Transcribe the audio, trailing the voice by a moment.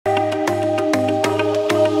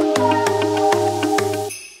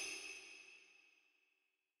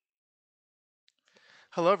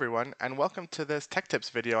Hello everyone, and welcome to this Tech Tips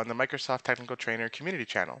video on the Microsoft Technical Trainer community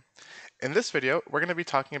channel. In this video, we're going to be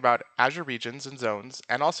talking about Azure Regions and Zones,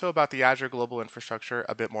 and also about the Azure Global Infrastructure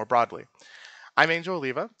a bit more broadly. I'm Angel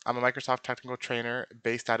Oliva. I'm a Microsoft Technical Trainer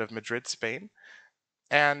based out of Madrid, Spain,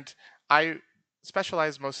 and I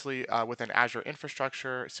specialize mostly within Azure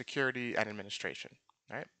infrastructure, security, and administration.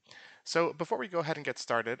 All right. So before we go ahead and get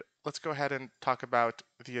started, let's go ahead and talk about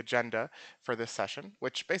the agenda for this session,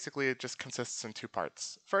 which basically it just consists in two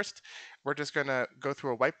parts. First, we're just going to go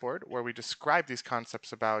through a whiteboard where we describe these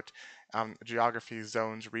concepts about geography,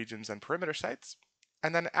 zones, regions, and perimeter sites.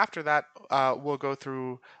 And then after that, we'll go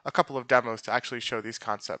through a couple of demos to actually show these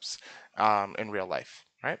concepts in real life,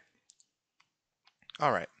 right?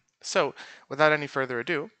 All right. So without any further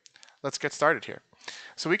ado, let's get started here.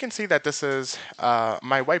 So we can see that this is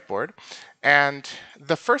my whiteboard. And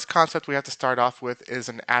the first concept we have to start off with is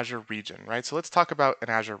an Azure region, right? So let's talk about an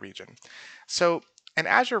Azure region. So an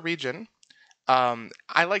Azure region,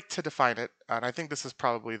 I like to define it, and I think this is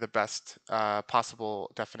probably the best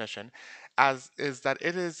possible definition, as is that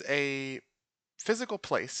it is a physical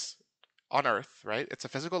place on Earth, right? It's a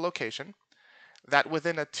physical location that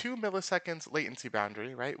within a 2 milliseconds latency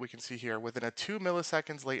boundary, right, we can see here within a 2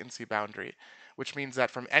 milliseconds latency boundary, which means that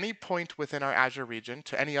from any point within our Azure region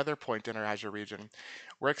to any other point in our Azure region,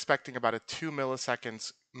 we're expecting about a 2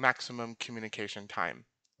 milliseconds maximum communication time,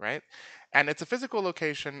 right? And it's a physical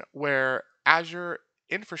location where Azure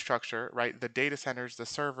infrastructure, right, the data centers, the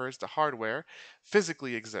servers, the hardware,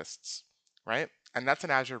 physically exists, right? And that's an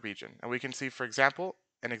Azure region. And we can see, for example,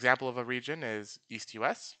 an example of a region is East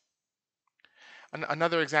US.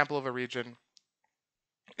 Another example of a region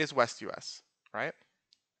is West US, right?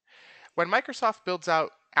 When Microsoft builds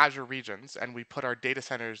out Azure regions and we put our data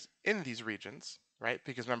centers in these regions, right?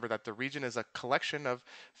 Because remember that the region is a collection of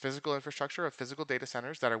physical infrastructure, of physical data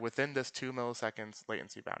centers that are within this 2 milliseconds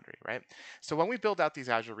latency boundary, right? So when we build out these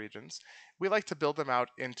Azure regions, we like to build them out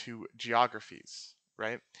into geographies,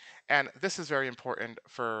 right? And this is very important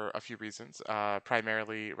for a few reasons,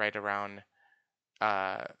 primarily right around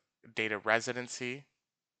uh, data residency,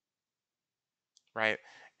 right?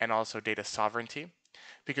 And also data sovereignty,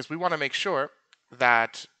 because we want to make sure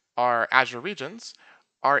that our Azure regions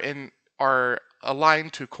are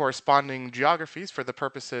aligned to corresponding geographies for the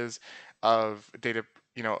purposes of data,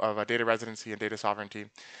 of a data residency and data sovereignty,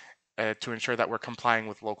 to ensure that we're complying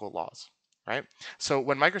with local laws. Right? So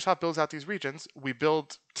when Microsoft builds out these regions, we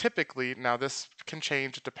build typically, now this can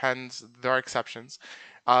change, it depends, there are exceptions,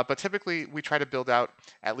 but typically we try to build out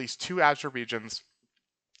at least 2 Azure regions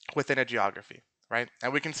within a geography, right?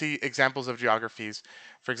 And we can see examples of geographies.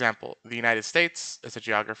 For example, the United States is a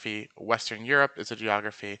geography, Western Europe is a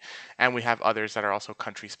geography, and we have others that are also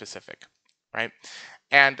country specific, right?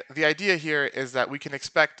 And the idea here is that we can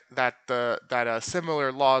expect that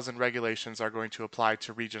similar laws and regulations are going to apply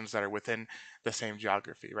to regions that are within the same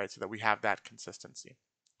geography, right? So that we have that consistency,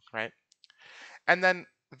 right? And then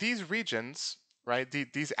these regions, right?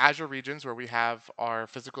 These Azure regions where we have our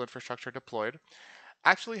physical infrastructure deployed,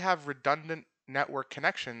 actually have redundant network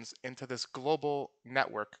connections into this global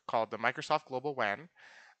network called the Microsoft Global WAN.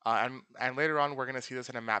 And later on, we're going to see this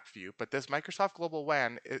in a map view. But this Microsoft Global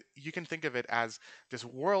WAN, you can think of it as this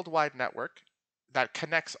worldwide network that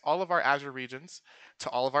connects all of our Azure regions to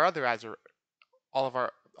all of our other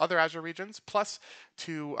Azure regions, plus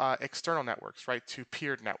to external networks, right, to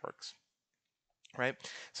peered networks, right?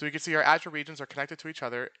 So we can see our Azure regions are connected to each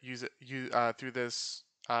other through this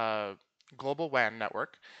global WAN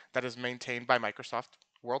network that is maintained by Microsoft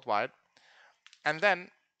worldwide. And then,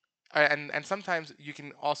 and sometimes you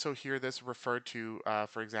can also hear this referred to,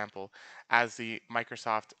 for example, as the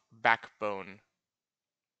Microsoft backbone,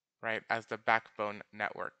 right? As the backbone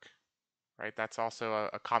network, right? That's also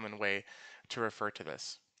a common way to refer to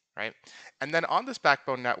this, right? And then on this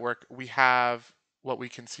backbone network, we have what we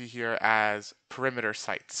can see here as perimeter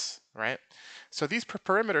sites, right? So these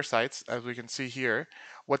perimeter sites, as we can see here,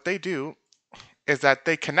 what they do is that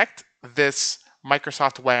they connect this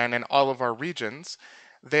Microsoft WAN and all of our regions.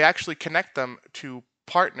 They actually connect them to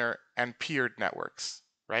partner and peered networks,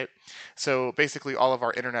 right? So basically, all of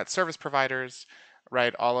our internet service providers,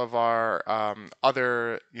 right? All of our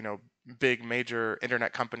other, big major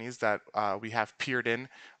internet companies that we have peered in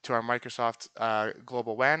to our Microsoft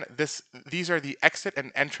Global WAN. These are the exit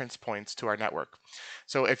and entrance points to our network.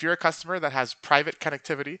 So if you're a customer that has private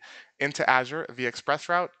connectivity into Azure via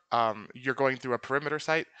ExpressRoute, you're going through a perimeter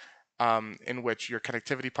site in which your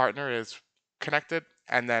connectivity partner is connected,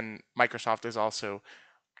 and then Microsoft is also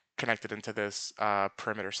connected into this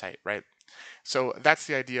perimeter site, right? So that's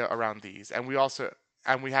the idea around these, and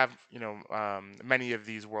we have many of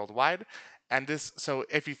these worldwide, And this, so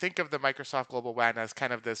if you think of the Microsoft Global WAN as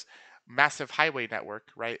kind of this massive highway network,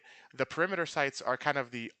 right? The perimeter sites are kind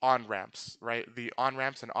of the on ramps, right? The on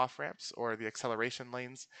ramps and off ramps, or the acceleration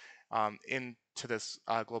lanes into this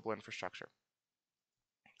global infrastructure.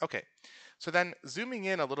 Okay, so then zooming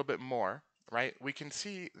in a little bit more, right? We can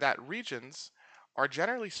see that regions are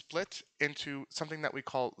generally split into something that we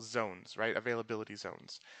call zones, right? Availability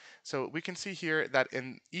zones. So we can see here that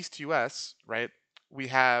in East US, right, we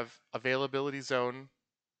have availability zone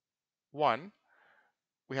 1,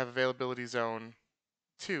 we have availability zone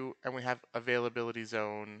 2, and we have availability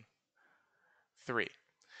zone 3.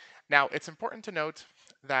 Now, it's important to note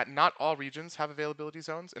that not all regions have availability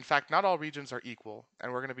zones. In fact, not all regions are equal,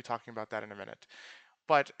 and we're going to be talking about that in a minute.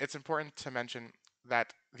 But it's important to mention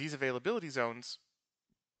that these availability zones,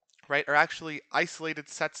 right, are actually isolated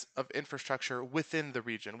sets of infrastructure within the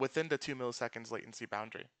region, within the 2 milliseconds latency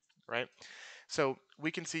boundary, right? So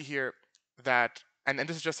we can see here that, and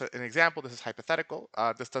this is just an example, this is hypothetical.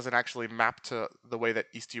 This doesn't actually map to the way that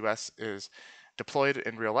East US is deployed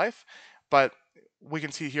in real life, but we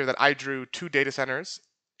can see here that I drew 2 data centers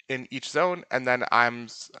in each zone, and then I'm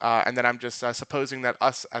just supposing that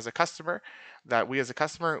us as a customer, that we as a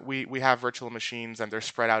customer, we have virtual machines and they're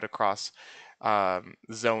spread out across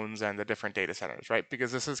zones and the different data centers, right?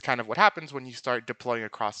 Because this is kind of what happens when you start deploying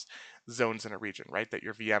across zones in a region, right? That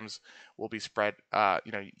your VMs will be spread.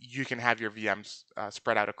 You can have your VMs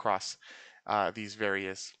spread out across these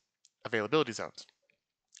various availability zones.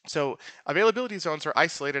 So availability zones are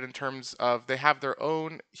isolated in terms of they have their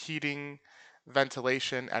own heating,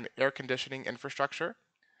 ventilation, and air conditioning infrastructure.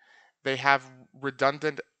 They have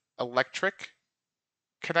redundant electric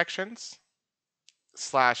connections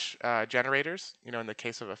slash generators, in the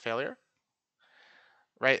case of a failure,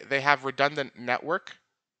 right? They have redundant network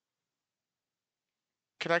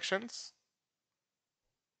connections.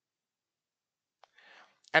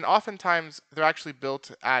 And oftentimes they're actually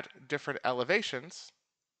built at different elevations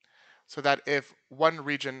so that if one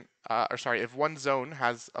region, if one zone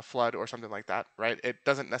has a flood or something like that, right, it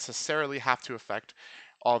doesn't necessarily have to affect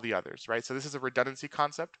all the others, right? So this is a redundancy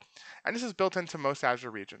concept, and this is built into most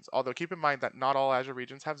Azure regions. Although keep in mind that not all Azure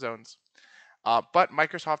regions have zones, but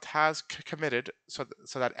Microsoft has committed so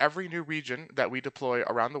that every new region that we deploy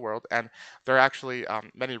around the world, and there are actually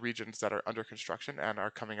many regions that are under construction and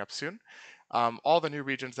are coming up soon, all the new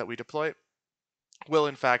regions that we deploy will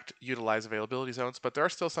in fact utilize availability zones, but there are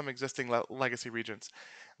still some existing legacy regions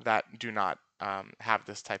that do not have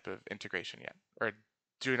this type of integration yet, or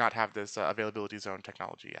do not have this availability zone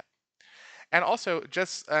technology yet. And also,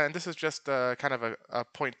 and this is just kind of a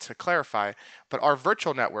point to clarify, but our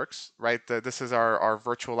virtual networks, right? This is our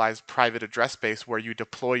virtualized private address space where you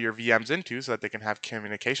deploy your VMs into so that they can have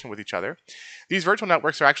communication with each other. These virtual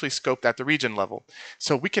networks are actually scoped at the region level.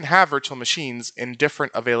 So we can have virtual machines in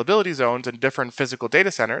different availability zones and different physical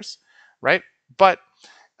data centers, right? But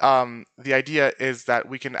the idea is that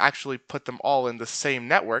we can actually put them all in the same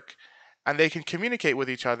network and they can communicate with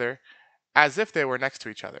each other as if they were next to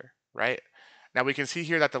each other, right? Now we can see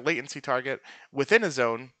here that the latency target within a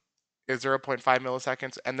zone is 0.5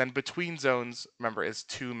 milliseconds, and then between zones, remember, is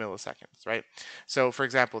 2 milliseconds, right? So for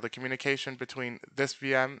example, the communication between this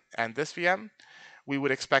VM and this VM, we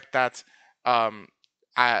would expect that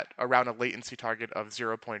at around a latency target of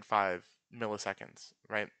 0.5 milliseconds,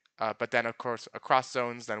 right? But then, of course, across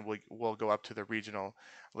zones, then we'll go up to the regional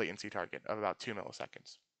latency target of about 2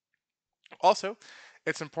 milliseconds. Also,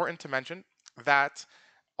 it's important to mention that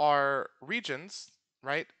our regions,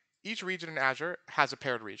 right? Each region in Azure has a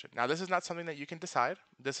paired region. Now, this is not something that you can decide.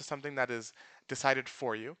 This is something that is decided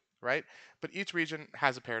for you, right? But each region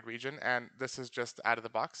has a paired region, and this is just out of the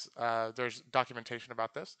box. There's documentation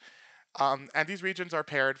about this. And these regions are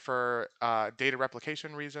paired for data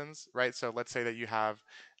replication reasons, right? So let's say that you have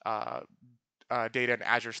uh, data in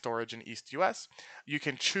Azure storage in East US, you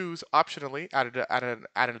can choose optionally at an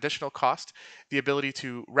additional cost the ability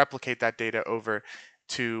to replicate that data over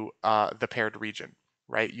to the paired region,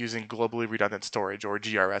 right? Using globally redundant storage, or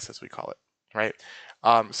GRS as we call it, right?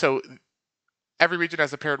 So every region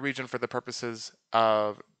has a paired region for the purposes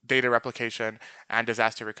of data replication and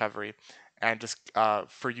disaster recovery, and just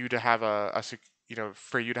for you to have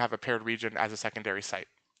for you to have a paired region as a secondary site,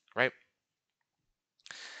 right?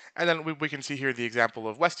 And then we can see here the example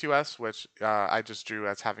of West US, which I just drew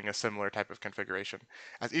as having a similar type of configuration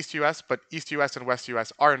as East US, but East US and West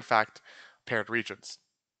US are in fact paired regions.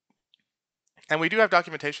 And we do have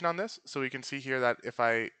documentation on this, so we can see here that if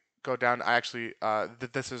I go down, I actually,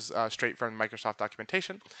 this is straight from Microsoft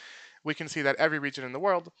documentation. We can see that every region in the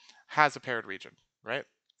world has a paired region, right?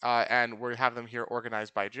 And we have them here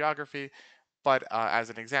organized by geography, but as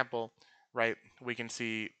an example, right? We can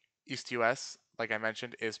see East US, like I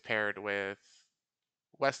mentioned, is paired with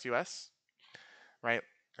West US, right?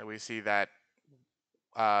 And we see that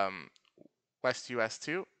um, West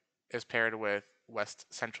US2 is paired with West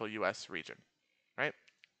Central US region, right?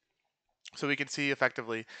 So we can see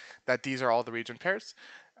effectively that these are all the region pairs,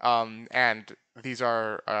 and these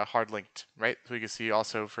are hard linked, right? So we can see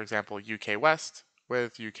also, for example, UK West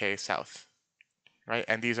with UK South, right?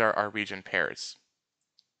 And these are our region pairs.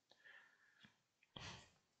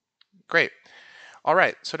 Great. All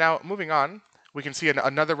right, so now moving on, we can see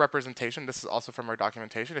another representation. This is also from our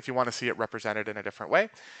documentation. If you want to see it represented in a different way,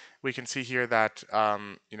 we can see here that,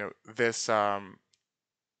 this,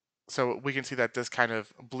 so we can see that this kind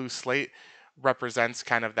of blue slate represents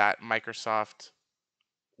kind of that Microsoft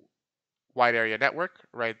wide area network,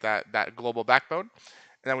 right? That global backbone.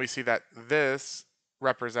 And then we see that this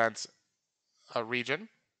represents a region.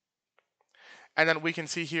 And then we can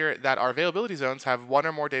see here that our availability zones have one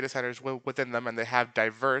or more data centers within them, and they have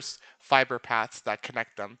diverse fiber paths that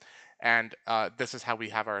connect them. And this is how we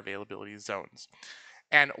have our availability zones.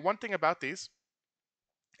 And one thing about these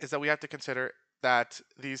is that we have to consider that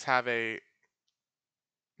these have a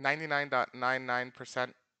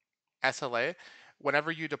 99.99% SLA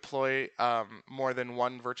whenever you deploy more than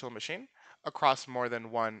one virtual machine across more than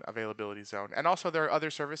one availability zone. And also there are other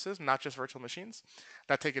services, not just virtual machines,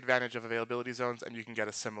 that take advantage of availability zones, and you can get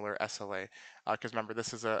a similar SLA. Because remember,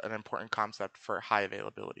 this is an important concept for high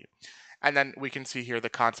availability. And then we can see here the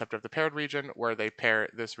concept of the paired region, where they pair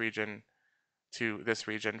this region to this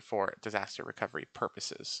region for disaster recovery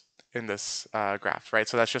purposes in this graph, right?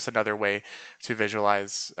 So that's just another way to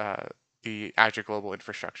visualize the Azure global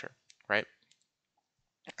infrastructure, right?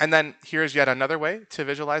 And then here's yet another way to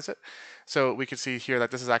visualize it. So we can see here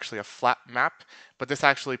that this is actually a flat map, but this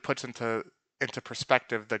actually puts into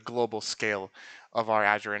perspective the global scale of our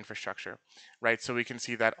Azure infrastructure, right? So we can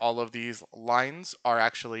see that all of these lines are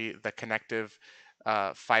actually the connective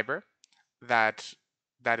fiber that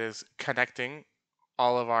is connecting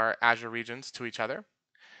all of our Azure regions to each other.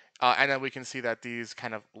 And then we can see that these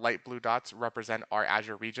kind of light blue dots represent our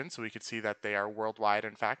Azure region. So we can see that they are worldwide,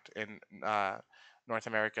 in fact, in North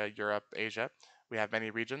America, Europe, Asia. We have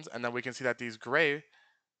many regions. And then we can see that these gray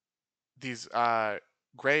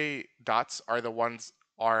dots are the ones,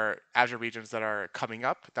 are Azure regions that are coming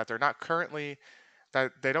up, that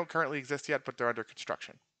they don't currently exist yet, but they're under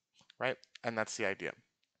construction, right? And that's the idea.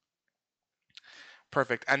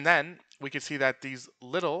 Perfect. And then we can see that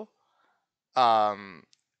um,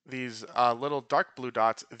 these little dark blue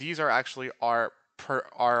dots, these are actually our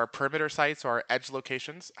perimeter sites or edge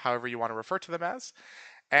locations, however you want to refer to them as.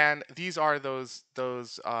 And these are those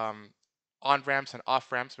on ramps and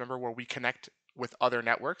off ramps. Remember, where we connect with other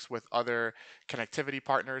networks, with other connectivity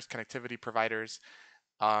partners, connectivity providers.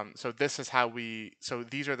 So this is how we. So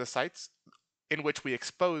these are the sites in which we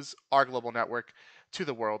expose our global network to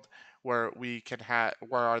the world, where we can have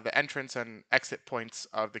where are the entrance and exit points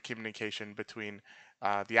of the communication between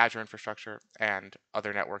the Azure infrastructure and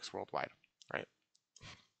other networks worldwide, right?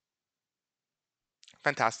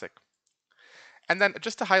 Fantastic. And then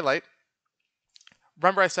just to highlight,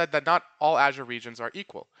 remember I said that not all Azure regions are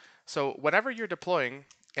equal. So whenever you're deploying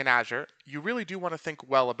in Azure, you really do want to think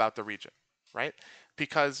well about the region, right?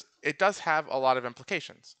 Because it does have a lot of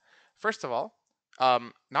implications. First of all,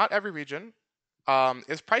 not every region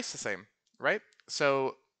is priced the same, right?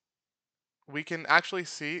 So we can actually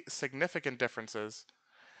see significant differences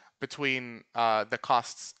between the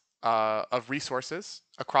costs of resources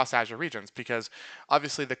across Azure regions, because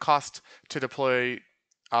obviously the cost to deploy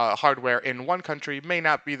hardware in one country may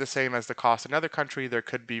not be the same as the cost in another country. There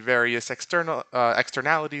could be various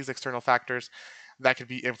externalities, external factors that could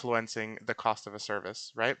be influencing the cost of a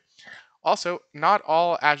service, right? Also, not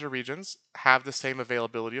all Azure regions have the same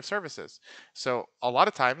availability of services. So a lot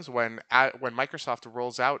of times when Microsoft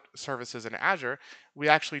rolls out services in Azure, we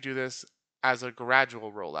actually do this as a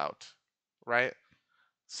gradual rollout, right?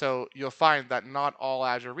 So you'll find that not all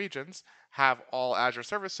Azure regions have all Azure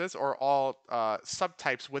services or all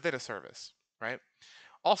subtypes within a service, right?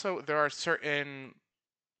 Also, there are certain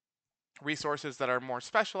resources that are more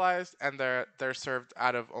specialized, and they're served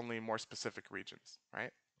out of only more specific regions,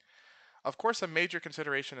 right? Of course, a major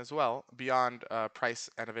consideration as well, beyond price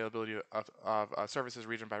and availability of services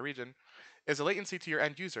region by region, is the latency to your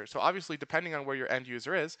end user. So obviously, depending on where your end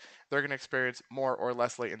user is, they're going to experience more or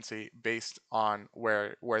less latency based on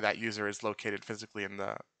where that user is located physically in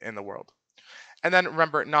the world. And then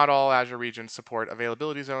remember, not all Azure regions support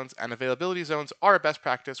availability zones, and availability zones are a best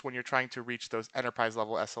practice when you're trying to reach those enterprise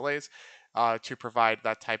level SLAs to provide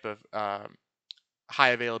that type of high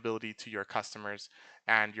availability to your customers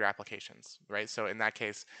and your applications, right? So in that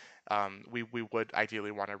case, we would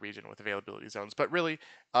ideally want a region with availability zones. But really,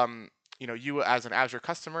 you as an Azure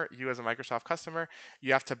customer, you as a Microsoft customer,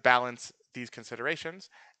 you have to balance these considerations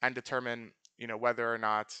and determine, whether or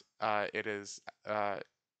not it is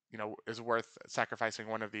worth sacrificing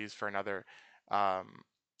one of these for another um,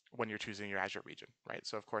 when you're choosing your Azure region, right?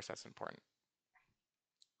 So of course that's important.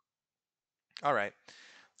 All right.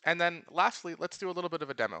 And then lastly, let's do a little bit of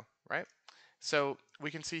a demo, right? So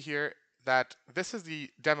we can see here that this is the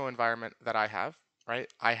demo environment that I have, right?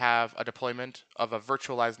 I have a deployment of a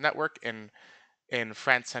virtualized network in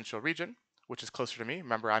France Central region, which is closer to me.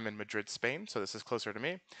 Remember, I'm in Madrid, Spain, so this is closer to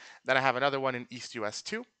me. Then I have another one in East US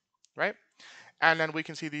 2, right? And then we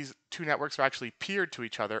can see these two networks are actually peered to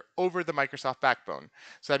each other over the Microsoft backbone.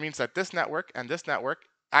 So that means that this network and this network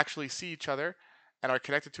actually see each other and are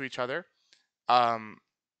connected to each other. Um,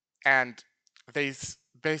 and they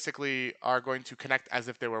basically are going to connect as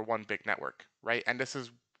if they were one big network, right? And this is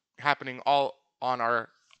happening all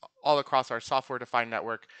across our software-defined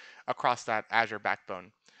network across that Azure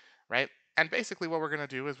backbone, right? And basically what we're going to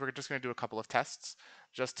do is we're just going to do a couple of tests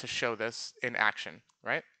just to show this in action,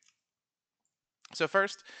 right? So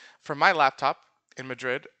first, from my laptop in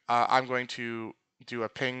Madrid, I'm going to do a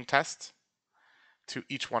ping test to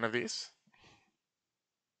each one of these.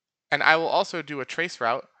 And I will also do a trace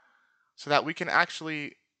route so that we can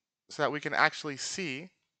actually see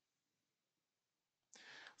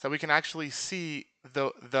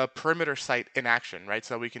the perimeter site in action, right?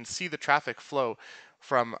 So we can see the traffic flow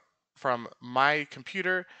from my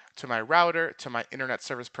computer to my router to my internet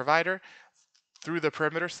service provider through the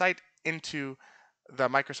perimeter site into the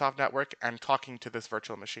Microsoft network and talking to this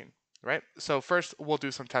virtual machine, right? So first we'll do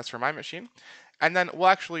some tests for my machine, and then we'll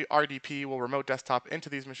actually RDP, we'll remote desktop into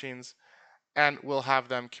these machines, and we'll have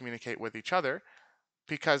them communicate with each other,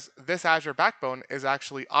 because this Azure backbone is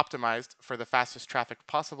actually optimized for the fastest traffic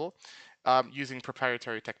possible using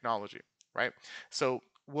proprietary technology, right? So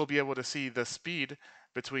we'll be able to see the speed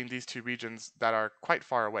between these two regions that are quite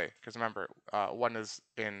far away, because remember, one is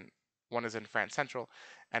in France Central,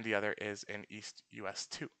 and the other is in East US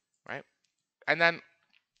 2, right? And then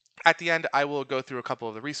at the end, I will go through a couple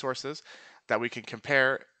of the resources that we can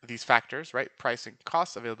compare these factors, right? Pricing,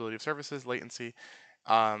 costs, availability of services, latency,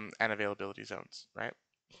 and availability zones, right?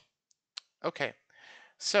 Okay,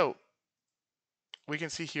 so we can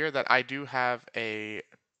see here that I do have a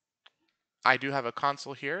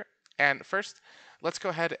console here. And first, let's go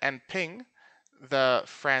ahead and ping the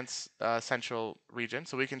France Central region.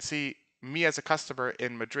 So we can see me as a customer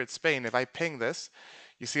in Madrid, Spain. If I ping this,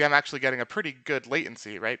 you see I'm actually getting a pretty good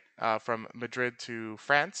latency, right? From Madrid to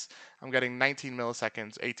France, I'm getting 19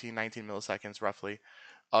 milliseconds, 18, 19 milliseconds roughly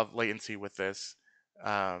of latency with this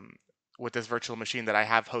virtual machine that I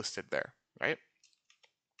have hosted there, right?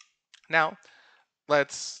 Now,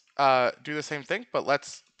 let's do the same thing, but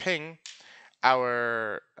let's ping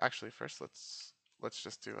actually first let's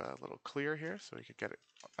just do a little clear here so we could get it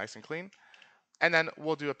nice and clean. And then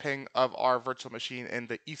we'll do a ping of our virtual machine in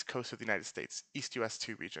the east coast of the United States, East US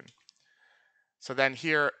 2 region. So then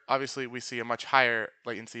here, obviously, we see a much higher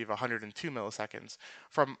latency of 102 milliseconds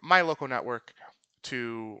from my local network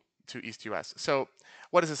to East US. So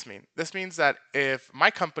what does this mean? This means that if my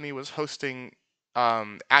company was hosting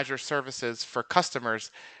Azure services for customers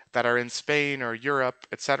that are in Spain or Europe,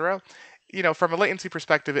 etc., from a latency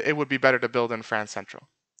perspective, it would be better to build in France Central,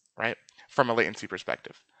 right? From a latency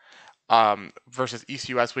perspective. Versus East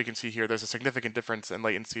US, we can see here there's a significant difference in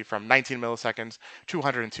latency from 19 milliseconds to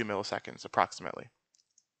 102 milliseconds approximately,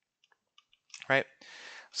 right?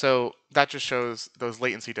 So that just shows those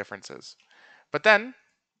latency differences. But then,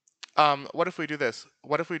 what if we do this?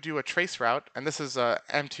 What if we do a trace route? And this is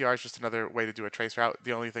MTR is just another way to do a trace route.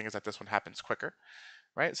 The only thing is that this one happens quicker,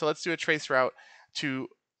 right? So let's do a trace route to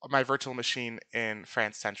my virtual machine in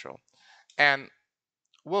France Central. And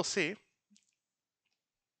we'll see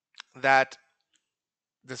that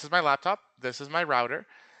this is my laptop, this is my router,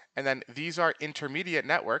 and then these are intermediate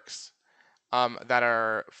networks that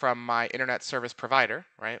are from my internet service provider,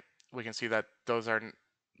 right? We can see that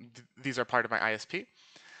these are part of my ISP.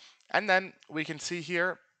 And then we can see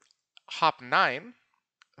here, hop 9,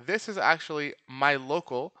 this is actually my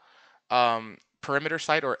local perimeter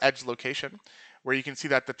site or edge location, where you can see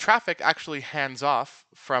that the traffic actually hands off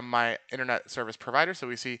from my internet service provider. So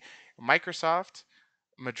we see Microsoft,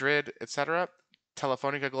 Madrid, etc.,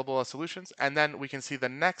 Telefonica Global Solutions, and then we can see the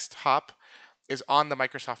next hop is on the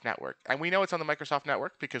Microsoft network. And we know it's on the Microsoft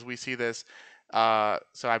network because we see this, so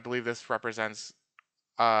I believe this represents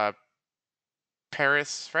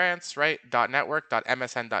Paris, France, right?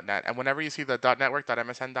 .network.msn.net. And whenever you see the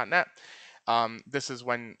 .network.msn.net, this is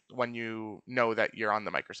when you know that you're on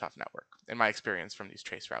the Microsoft network, in my experience from these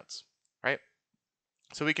trace routes, right?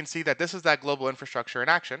 So we can see that this is that global infrastructure in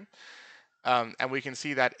action, and we can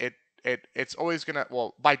see that it's always going to,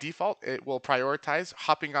 well, by default, it will prioritize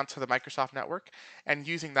hopping onto the Microsoft network and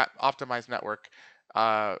using that optimized network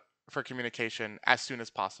uh, for communication as soon as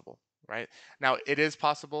possible, right? Now, it is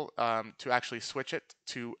possible to actually switch it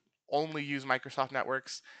to only use Microsoft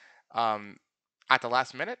networks um, at the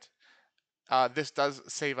last minute. This does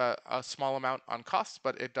save a small amount on costs,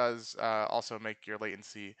 but it does also make your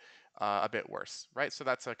latency a bit worse, right? So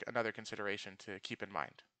that's like another consideration to keep in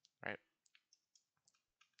mind, right?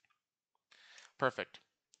 Perfect.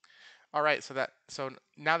 All right, so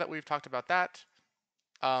now that we've talked about that,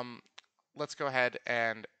 um, let's go ahead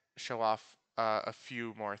and show off a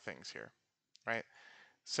few more things here, right?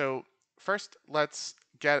 So first, let's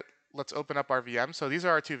open up our VM. So these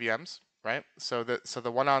are our two VMs, right? So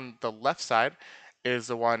the one on the left side is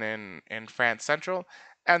the one in France Central,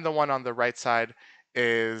 and the one on the right side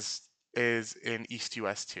is in East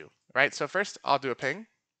US 2, right? So first, I'll do a ping.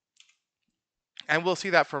 And we'll see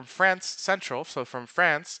that from France Central, so from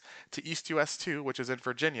France to East US 2, which is in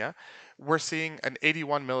Virginia, we're seeing an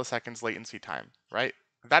 81 milliseconds latency time, right?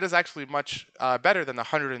 That is actually much better than the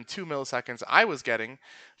 102 milliseconds I was getting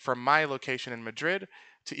from my location in Madrid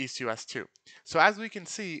to East US 2. So as we can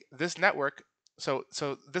see, this network, so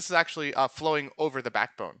this is actually flowing over the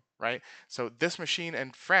backbone, right? So this machine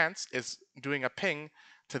in France is doing a ping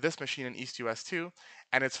to this machine in East US 2,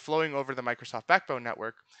 and it's flowing over the Microsoft backbone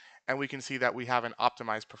network, and we can see that we have an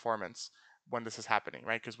optimized performance when this is happening,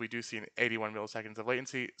 right? Because we do see an 81 milliseconds of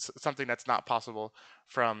latency, something that's not possible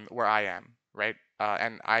from where I am, right?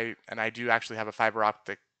 And I do actually have a fiber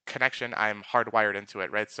optic connection. I'm hardwired into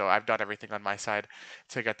it, right? So I've done everything on my side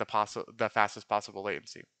to get the fastest possible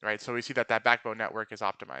latency, right? So we see that that backbone network is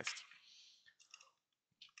optimized.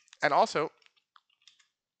 And also,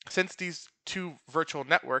 since these two virtual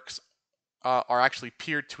networks are actually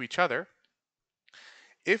peered to each other,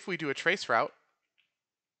 if we do a trace route,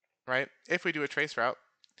 right? If we do a trace route,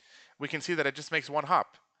 we can see that it just makes one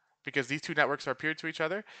hop because these two networks are peered to each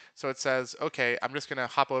other. So it says, okay, I'm just going to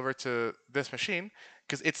hop over to this machine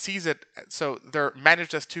because it sees it. So they're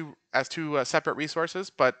managed as two separate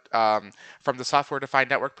resources, but from the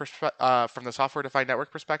software-defined network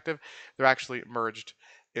perspective, they're actually merged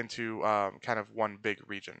into kind of one big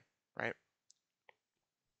region, right?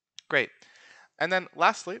 Great. And then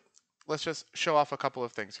lastly, let's just show off a couple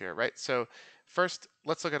of things here, right? So first,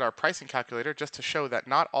 let's look at our pricing calculator just to show that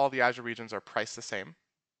not all the Azure regions are priced the same,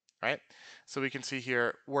 right? So we can see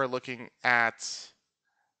here we're looking at,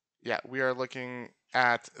 we are looking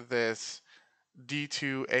at this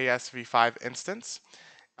D2 ASV5 instance,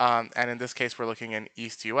 and in this case we're looking in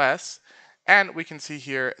East US. And we can see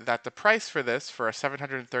here that the price for this, for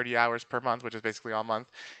 730 hours per month, which is basically all month,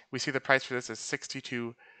 we see the price for this is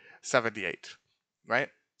 $62.78, right?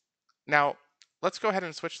 Now, let's go ahead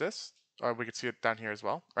and switch this, or we could see it down here as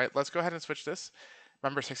well, right? Let's go ahead and switch this.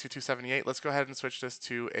 Remember 6278, let's go ahead and switch this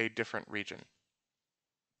to a different region.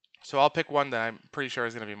 So I'll pick one that I'm pretty sure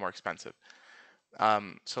is going to be more expensive.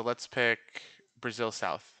 So let's pick Brazil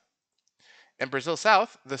South. In Brazil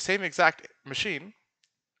South, the same exact machine,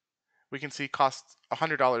 we can see costs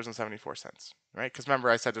 $100.74, right? Because remember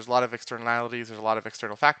I said there's a lot of externalities, there's a lot of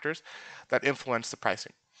external factors that influence the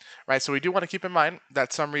pricing. Right, so we do want to keep in mind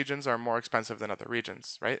that some regions are more expensive than other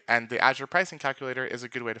regions, right? And the Azure pricing calculator is a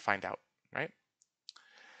good way to find out, right?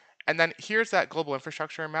 And then here's that global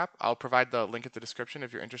infrastructure map. I'll provide the link in the description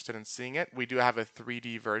if you're interested in seeing it. We do have a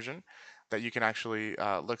 3D version that you can actually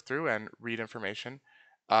look through and read information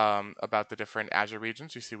about the different Azure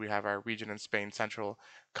regions. You see we have our region in Spain Central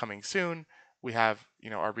coming soon. We have,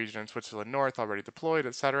 our region in Switzerland North already deployed,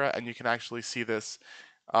 etc. And you can actually see this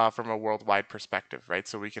from a worldwide perspective, right?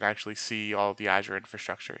 So we can actually see all the Azure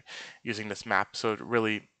infrastructure using this map. So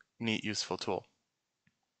really neat, useful tool.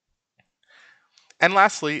 And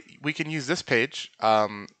lastly, we can use this page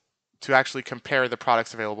to actually compare the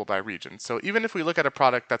products available by region. So even if we look at a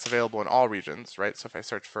product that's available in all regions, right? So if I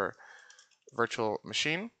search for virtual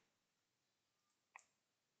machine,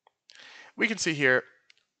 we can see here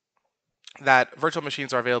that virtual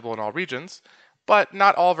machines are available in all regions, but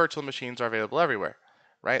not all virtual machines are available everywhere,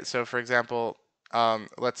 right? So for example,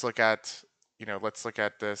 let's look at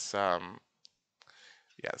this. So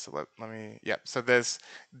this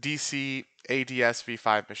DC ADS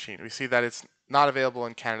v5 machine. We see that it's not available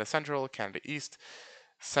in Canada Central, Canada East,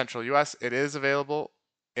 Central US. It is available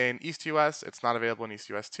in East US. It's not available in East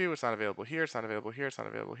US 2. It's not available here. It's not available here. It's not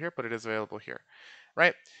available here, but it is available here,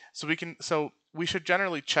 right? So we should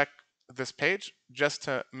generally check this page just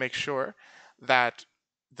to make sure that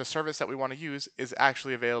the service that we want to use is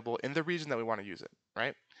actually available in the region that we want to use it,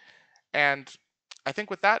 right? And I think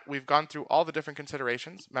with that, we've gone through all the different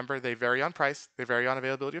considerations. Remember, they vary on price, they vary on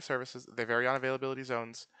availability of services, they vary on availability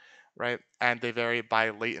zones, right? And they vary by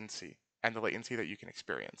latency and the latency that you can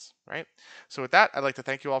experience, right? So with that, I'd like to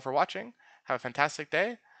thank you all for watching. Have a fantastic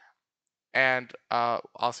day, and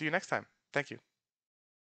I'll see you next time. Thank you.